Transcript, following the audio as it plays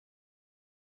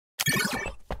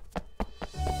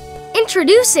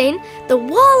Introducing the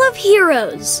Wall of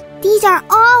Heroes. These are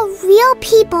all real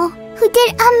people who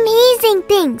did amazing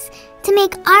things to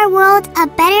make our world a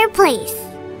better place.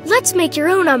 Let's make your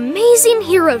own amazing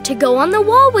hero to go on the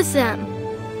wall with them.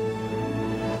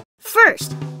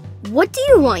 First, what do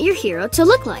you want your hero to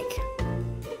look like?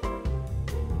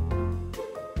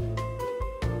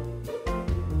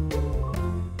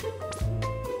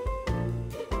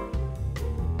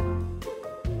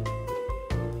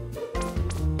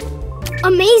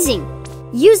 Amazing!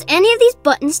 Use any of these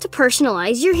buttons to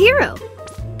personalize your hero.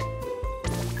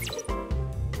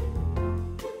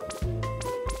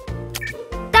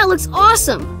 That looks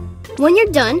awesome! When you're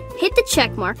done, hit the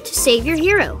check mark to save your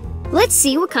hero. Let's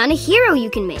see what kind of hero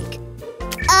you can make.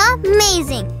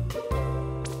 Amazing!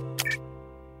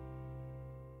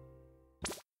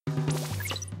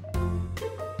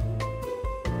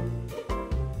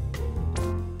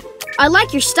 I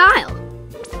like your style.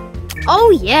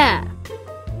 Oh yeah!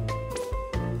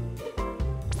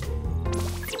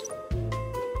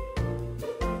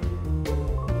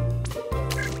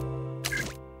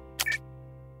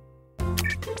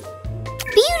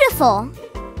 Beautiful!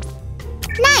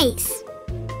 Nice!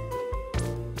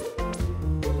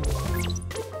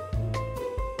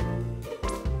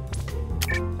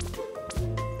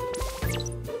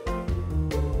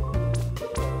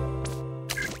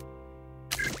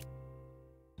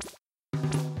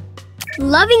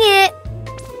 Loving it!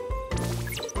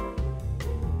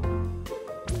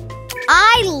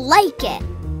 I like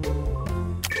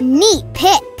it! Neat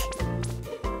pick!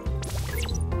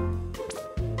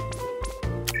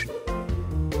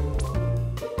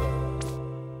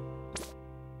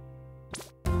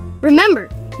 Remember,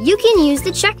 you can use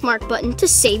the checkmark button to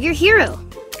save your hero.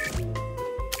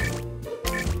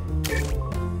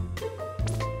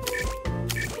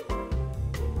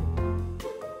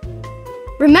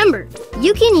 Remember,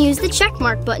 you can use the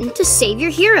checkmark button to save your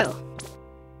hero.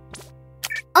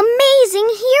 Amazing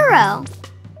hero!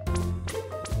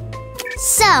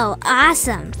 So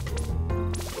awesome!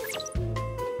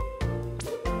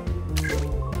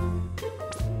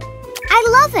 I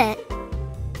love it!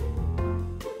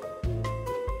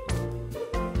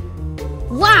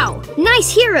 Wow, nice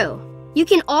hero! You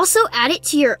can also add it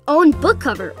to your own book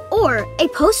cover or a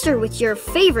poster with your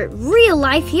favorite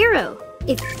real-life hero.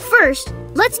 First,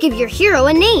 let's give your hero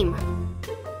a name.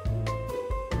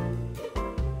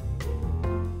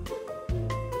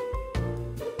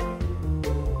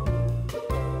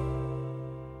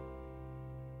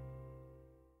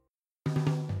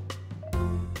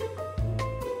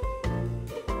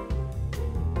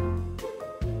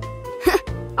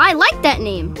 I like that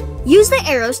name. Use the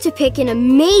arrows to pick an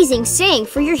amazing saying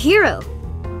for your hero.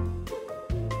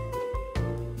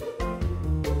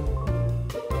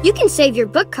 You can save your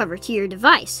book cover to your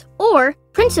device or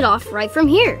print it off right from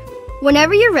here.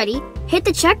 Whenever you're ready, hit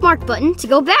the checkmark button to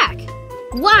go back.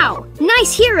 Wow,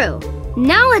 nice hero!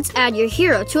 Now let's add your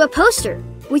hero to a poster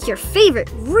with your favorite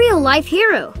real-life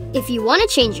hero. If you want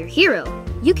to change your hero,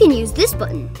 you can use this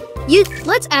button.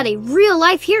 Let's add a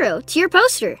real-life hero to your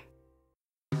poster.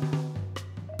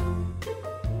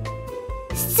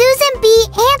 Susan B.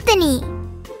 Anthony!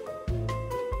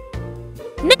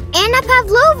 Anna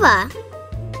Pavlova!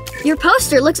 Your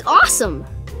poster looks awesome!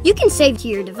 You can save to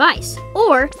your device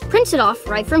or print it off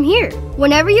right from here.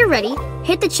 Whenever you're ready,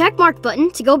 hit the checkmark button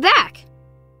to go back.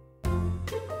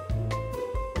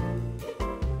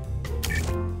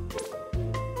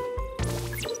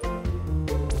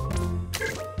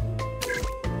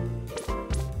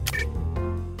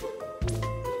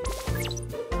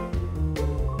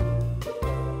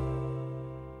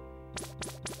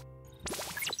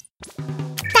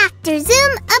 Dr.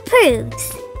 Zoom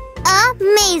approves.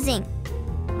 Amazing!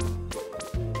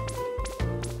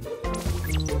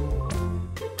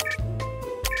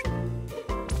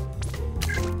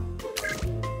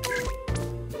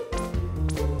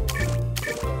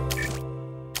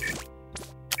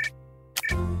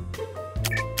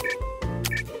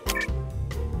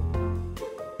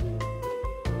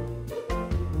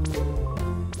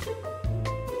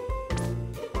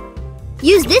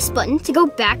 Use this button to go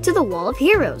back to the Wall of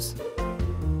Heroes.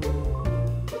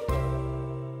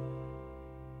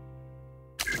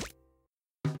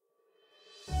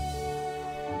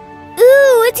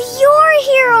 It's your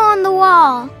hero on the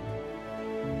wall!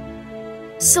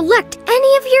 Select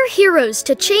any of your heroes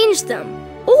to change them,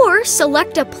 or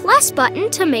select a plus button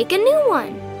to make a new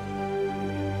one.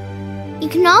 You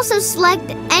can also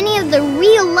select any of the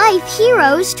real-life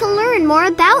heroes to learn more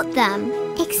about them.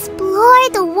 Explore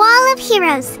the Wall of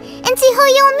Heroes and see who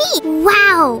you'll meet.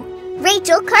 Wow!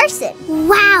 Rachel Carson.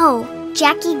 Wow!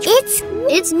 Jackie.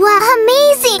 It's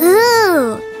amazing.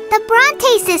 Ooh, the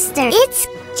Bronte sisters. It's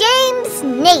James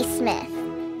Naismith.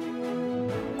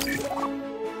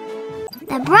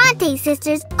 The Bronte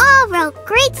sisters all wrote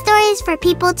great stories for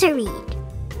people to read.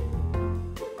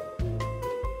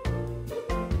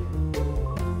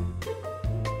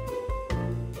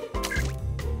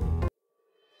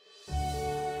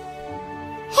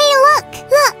 Hey, look,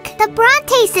 the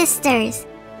Bronte sisters.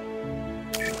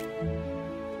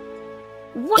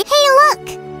 What? Hey, look,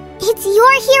 it's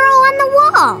your hero on the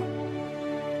wall.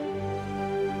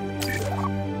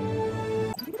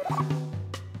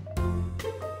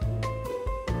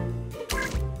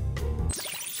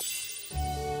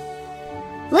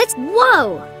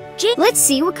 Whoa! Let's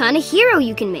see what kind of hero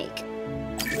you can make.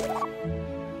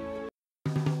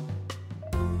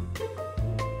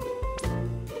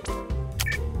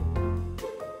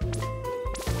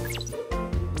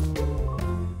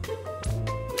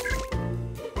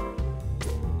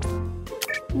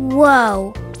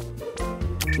 Whoa!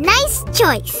 Nice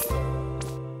choice.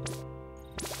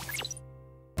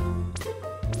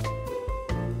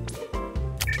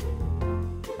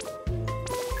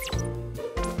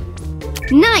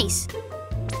 Nice!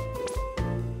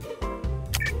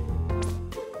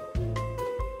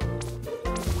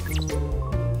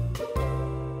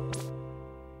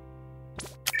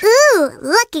 Ooh,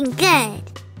 looking good.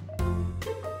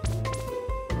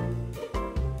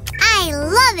 I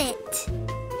love it.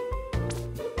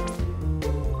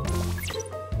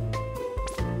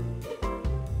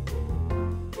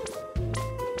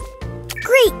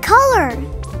 Great color.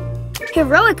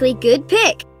 Heroically good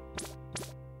pick.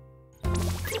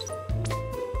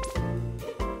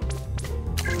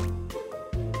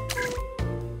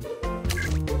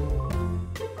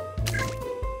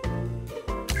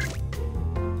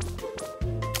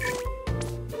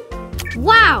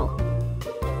 Wow!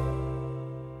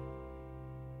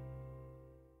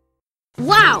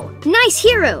 Wow! Nice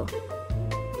hero!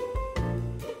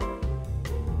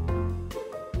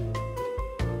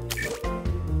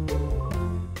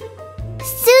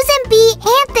 Susan B.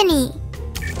 Anthony.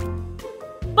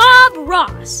 Bob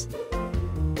Ross!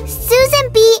 Susan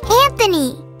B.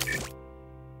 Anthony.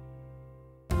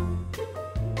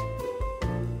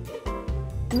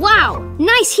 Wow!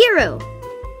 Nice hero!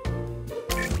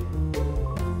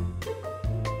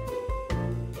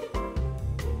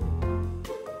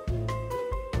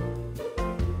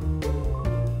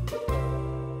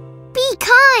 Be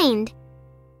kind.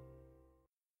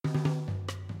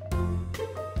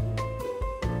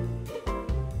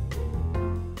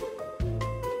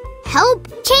 Help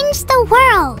change the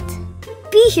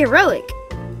world. Be heroic.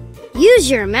 Use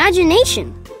your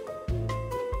imagination.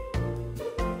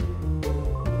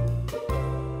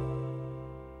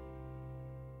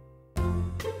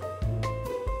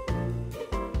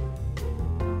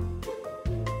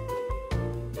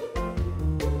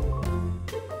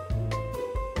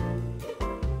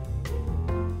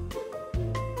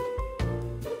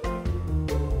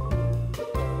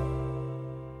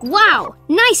 Wow!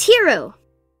 Nice hero!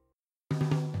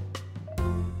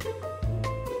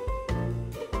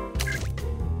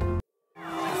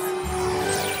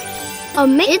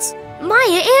 It's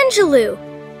Maya Angelou!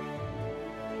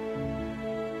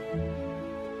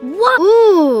 What?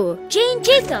 Ooh! Jane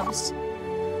Jacobs.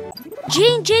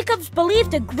 Jane Jacobs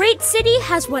believed a great city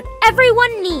has what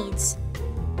everyone needs.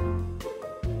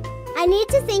 I need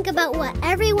to think about what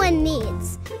everyone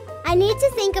needs. I need to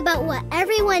think about what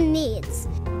everyone needs.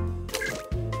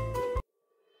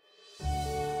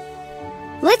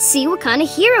 Let's see what kind of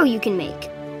hero you can make.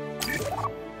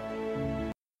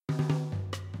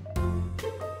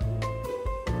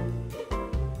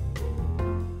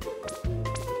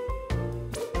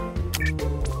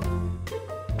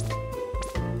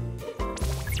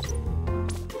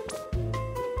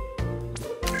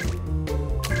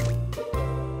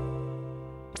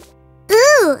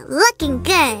 Ooh, looking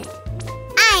good.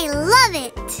 I love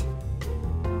it.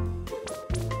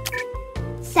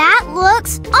 That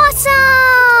looks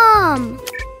awesome!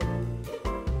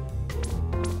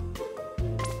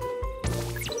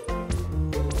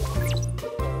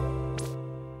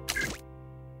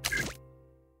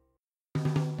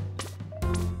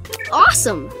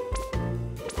 Awesome!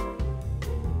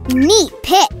 Neat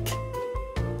pick.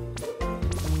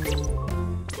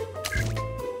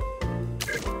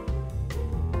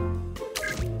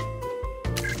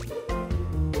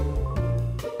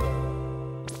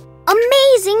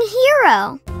 Amazing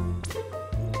hero.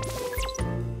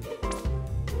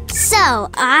 So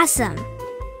awesome.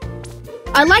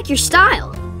 I like your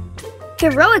style.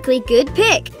 Heroically good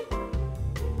pick.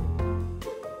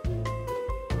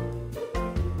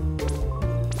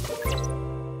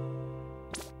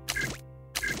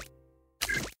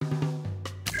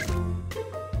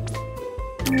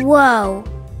 Whoa.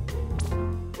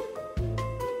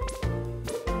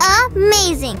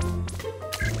 Amazing.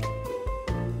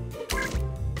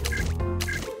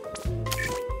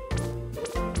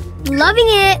 Loving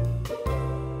it.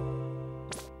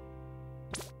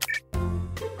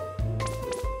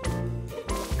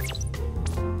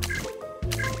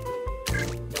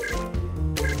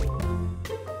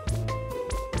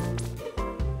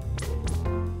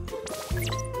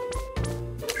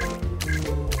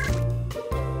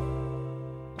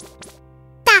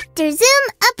 Dr. Zoom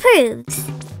approves.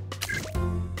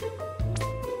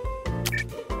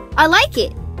 I like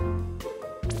it.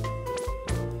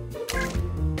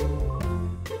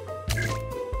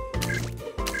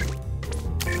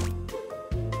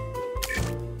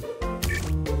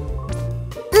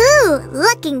 Ooh,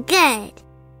 looking good.